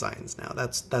logo designs now.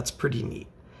 That's pretty neat.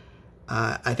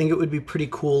 I think it would be pretty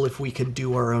cool if we could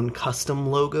do our own custom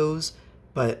logos,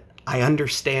 but I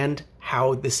understand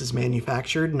how this is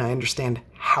manufactured, and I understand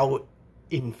how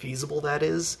infeasible that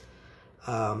is.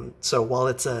 So while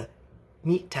it's a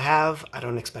neat to have, I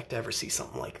don't expect to ever see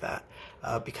something like that,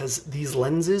 because these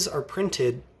lenses are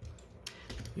printed.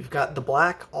 You've got the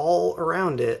black all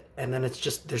around it, and then it's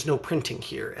just, there's no printing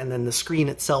here. And then the screen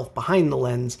itself behind the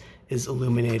lens is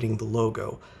illuminating the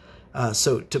logo.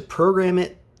 So to program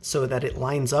it so that it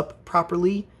lines up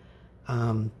properly,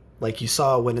 like you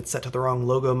saw when it's set to the wrong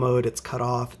logo mode, it's cut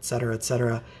off, etc.,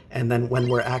 etc. And then when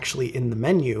we're actually in the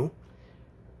menu,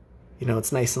 you know,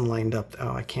 it's nice and lined up.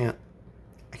 Oh, I can't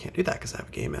do that because I have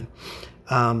a game in.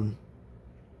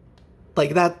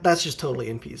 Like that's just totally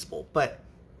infeasible. But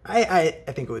I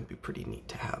think it would be pretty neat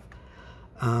to have.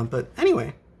 But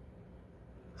anyway,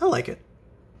 I like it.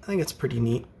 I think it's pretty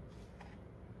neat.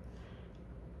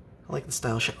 I like the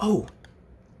style shell. Oh,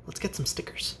 let's get some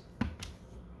stickers.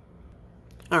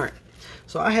 All right,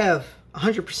 so I have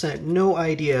 100% no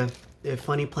idea if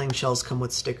Funnyplaying shells come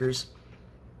with stickers.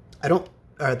 I don't,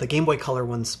 the Game Boy Color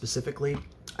ones specifically,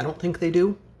 I don't think they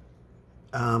do.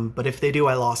 But if they do,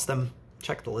 I lost them.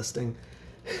 Check the listing.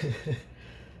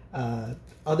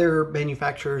 Other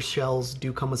manufacturers' shells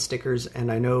do come with stickers,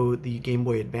 and I know the Game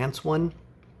Boy Advance one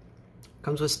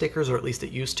comes with stickers, or at least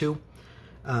it used to.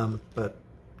 But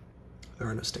there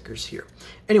are no stickers here.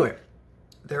 Anyway,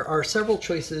 there are several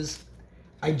choices.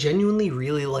 I genuinely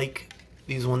really like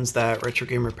these ones that Retro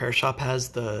Game Repair Shop has,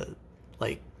 the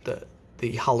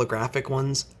holographic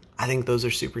ones. I think those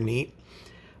are super neat.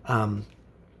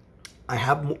 I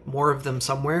have more of them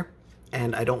somewhere,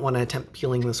 and I don't want to attempt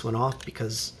peeling this one off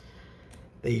because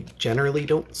they generally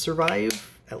don't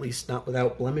survive, at least not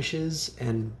without blemishes,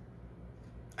 and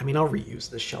I mean, I'll reuse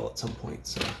this shell at some point,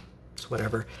 so it's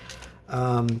whatever.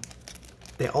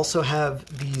 They also have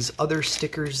these other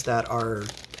stickers that are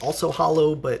also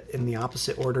hollow, but in the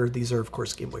opposite order. These are, of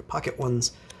course, Game Boy Pocket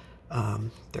ones. I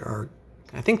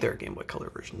think there are Game Boy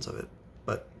Color versions of it,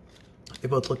 but they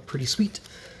both look pretty sweet.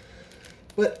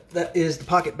 But that is the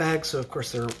pocket bag, so of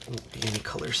course there won't be any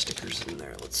color stickers in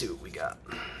there. Let's see what we got.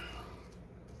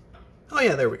 Oh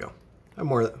yeah, there we go.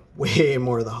 Way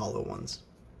more of the hollow ones.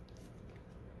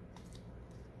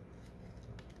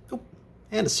 Oh,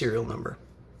 and a serial number.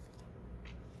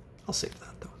 I'll save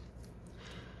that though.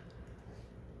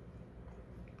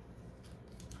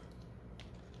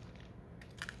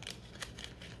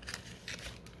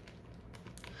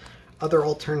 Other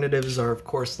alternatives are, of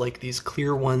course, like these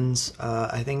clear ones.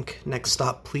 I think Next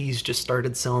Stop Please just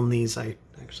started selling these. I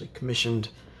actually commissioned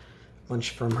a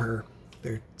bunch from her.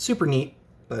 They're super neat,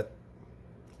 but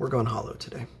we're going hollow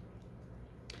today.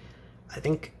 I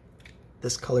think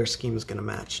this color scheme is going to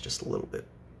match just a little bit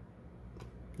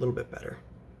better.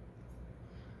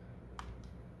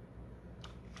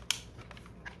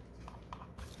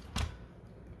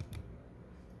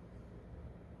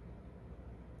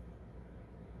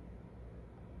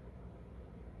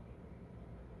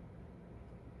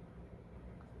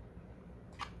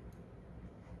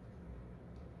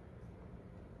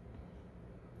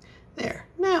 There,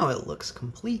 now it looks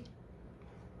complete.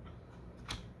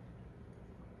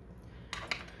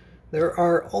 There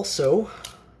are also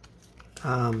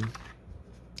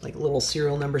like little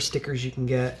serial number stickers you can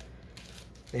get.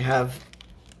 They have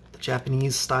the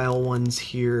Japanese style ones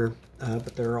here,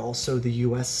 but there are also the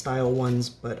US style ones,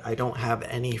 but I don't have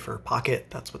any for Pocket.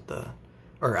 That's what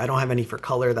I don't have any for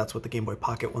Color. That's what the Game Boy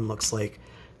Pocket one looks like.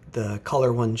 The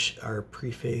Color ones are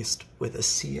prefaced with a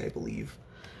C, I believe.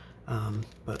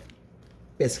 But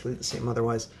basically the same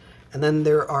otherwise. And then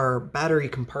there are battery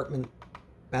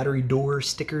door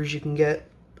stickers you can get.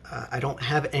 I don't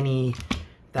have any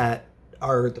that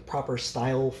are the proper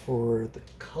style for the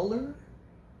Color,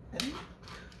 I think.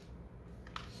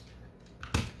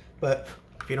 But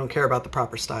if you don't care about the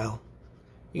proper style,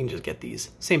 you can just get these.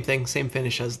 Same thing, same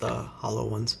finish as the hollow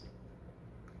ones.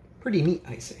 Pretty neat,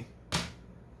 I say.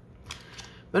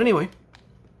 But anyway,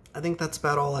 I think that's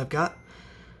about all I've got.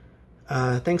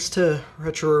 Thanks to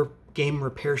Retro Game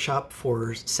Repair Shop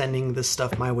for sending this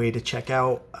stuff my way to check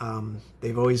out.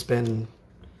 They've always been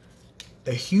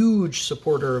a huge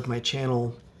supporter of my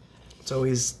channel. It's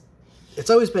always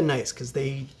been nice because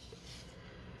they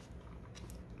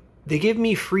give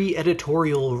me free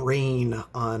editorial reign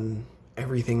on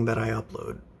everything that I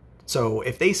upload. So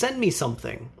if they send me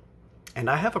something and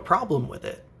I have a problem with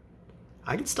it,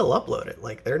 I can still upload it.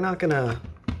 Like, they're not gonna,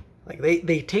 like,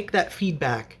 they take that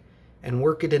feedback and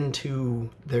work it into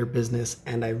their business,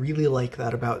 and I really like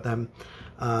that about them.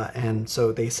 And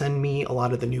so they send me a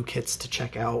lot of the new kits to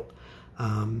check out,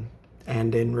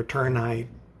 and in return I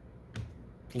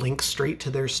link straight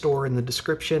to their store in the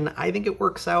description. I think it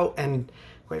works out, and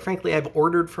quite frankly, I've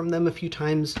ordered from them a few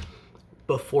times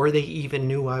before they even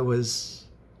knew I was,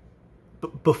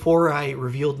 before I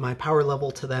revealed my power level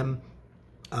to them.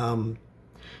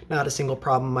 Not a single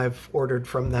problem. I've ordered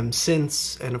from them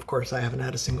since, and of course I haven't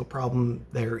had a single problem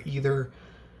there either.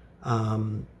 A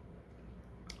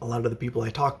lot of the people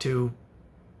I talk to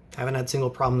haven't had single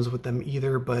problems with them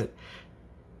either, but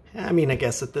I mean, I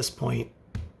guess at this point,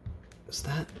 is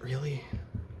that really?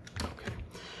 Okay.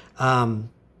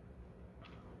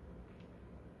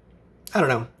 I don't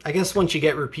know. I guess once you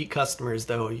get repeat customers,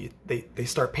 though, they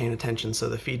start paying attention, so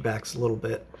the feedback's a little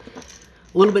bit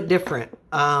different.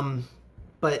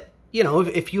 But, you know,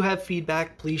 if you have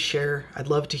feedback, please share. I'd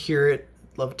love to hear it.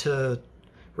 Love to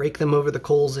rake them over the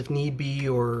coals if need be,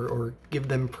 or give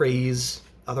them praise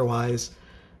otherwise.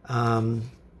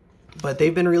 But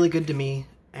they've been really good to me,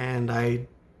 and I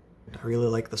really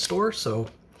like the store, so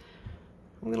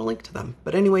I'm going to link to them.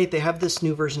 But anyway, they have this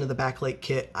new version of the backlight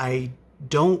kit. I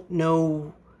don't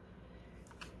know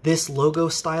this logo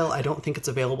style. I don't think it's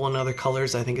available in other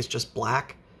colors. I think it's just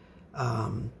black.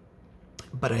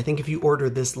 But I think if you order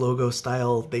this logo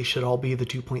style, they should all be the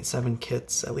 2.7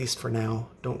 kits, at least for now.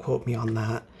 Don't quote me on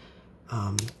that.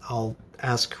 I'll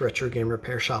ask Retro Game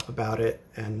Repair Shop about it,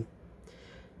 and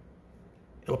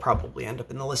it'll probably end up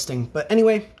in the listing. But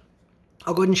anyway,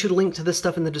 I'll go ahead and shoot a link to this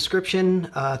stuff in the description.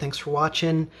 Thanks for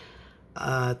watching,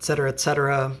 etc.,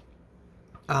 etc.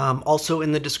 Also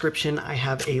in the description, I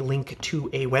have a link to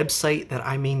a website that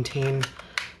I maintain.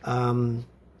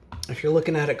 If you're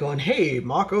looking at it going, hey,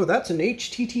 Mako, that's an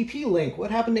HTTP link.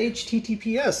 What happened to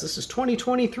HTTPS? This is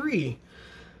 2023.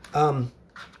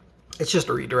 It's just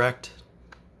a redirect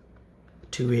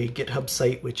to a GitHub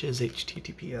site, which is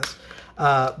HTTPS.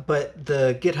 But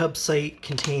the GitHub site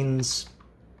contains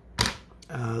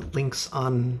links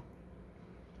on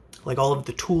like all of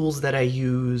the tools that I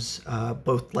use,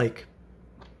 both like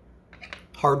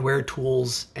hardware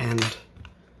tools and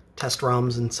test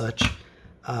ROMs and such.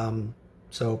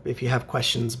 So if you have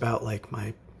questions about like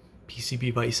my PCB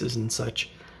devices and such,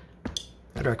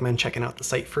 I'd recommend checking out the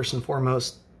site first and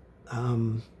foremost.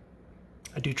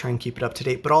 I do try and keep it up to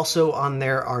date, but also on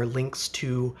there are links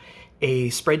to a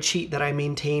spreadsheet that I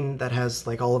maintain that has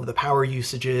like all of the power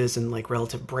usages and like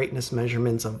relative brightness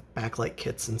measurements of backlight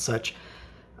kits and such.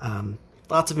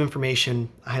 Lots of information.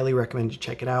 I highly recommend you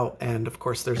check it out. And of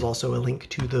course, there's also a link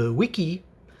to the wiki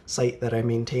site that I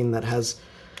maintain that has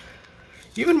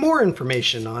even more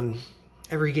information on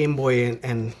every Game Boy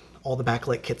and all the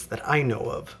backlight kits that I know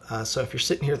of. So if you're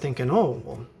sitting here thinking, oh,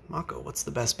 well, Mako, what's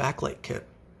the best backlight kit?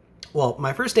 Well,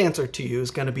 my first answer to you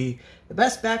is going to be the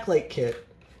best backlight kit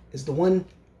is the one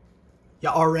you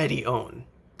already own.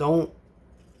 Don't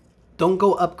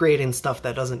go upgrading stuff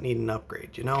that doesn't need an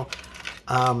upgrade, you know?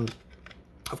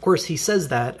 Of course, he says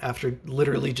that after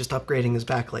literally just upgrading his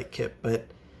backlight kit, but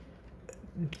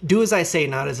do as I say,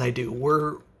 not as I do.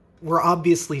 We're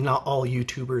obviously not all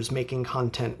YouTubers making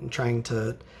content and trying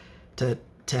to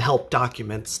help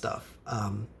document stuff.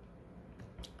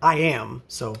 I am,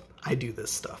 so I do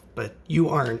this stuff, but you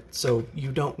aren't, so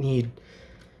you don't need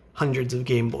hundreds of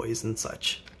Game Boys and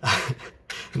such,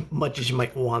 much as you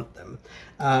might want them.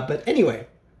 But anyway,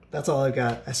 that's all I've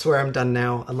got. I swear I'm done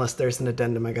now, unless there's an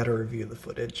addendum. I gotta review the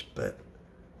footage, but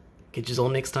catch you all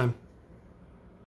next time.